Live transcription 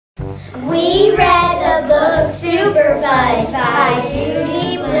We read the book Superfudge by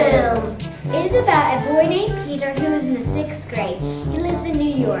Judy Bloom. It is about a boy named Peter who is in the 6th grade. He lives in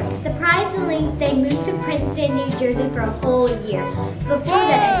New York. Surprisingly, they moved to Princeton, New Jersey for a whole year. Before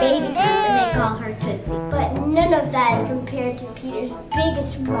that, a baby comes and they call her Tootsie. But none of that is compared to Peter's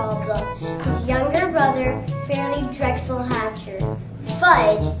biggest problem. His younger brother, Fairly Drexel Hatcher.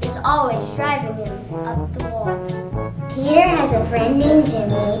 Fudge is always driving him up the wall. Peter has a friend named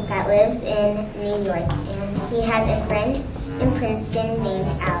Jimmy that lives in New York, and he has a friend in Princeton named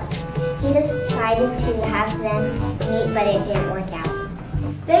Alex. He decided to have them meet, but it didn't work out.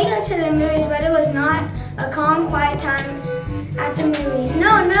 They go to the movies, but it was not a calm, quiet time at the movie.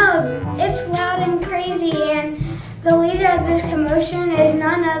 No, it's loud and crazy, and the leader of this commotion is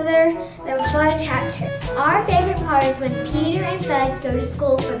none other than Fudge Hatcher. Our favorite part is when Peter and Fudge go to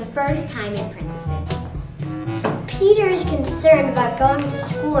school for the first time in Princeton. Peter is concerned about going to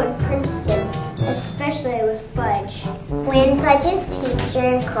school in Princeton, especially with Fudge. When Fudge's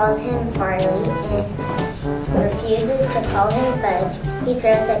teacher calls him Farley and refuses to call him Fudge, he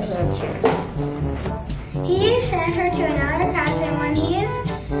throws a tantrum. He sent her to another class, and when he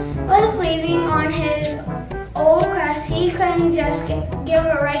was leaving on his old class, he couldn't just give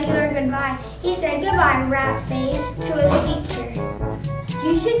a regular goodbye. He said goodbye, rat face, to his teacher.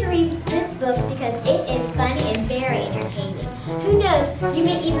 You should read this book because it is funny and very entertaining. Who knows, you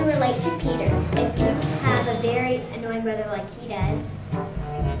may even relate to Peter if you have a very annoying brother like he does.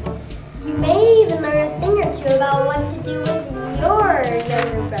 You may even learn a thing or two about what to do with your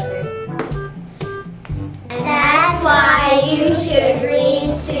younger brother. And that's why you should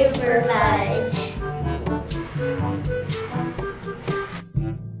read Superfudge.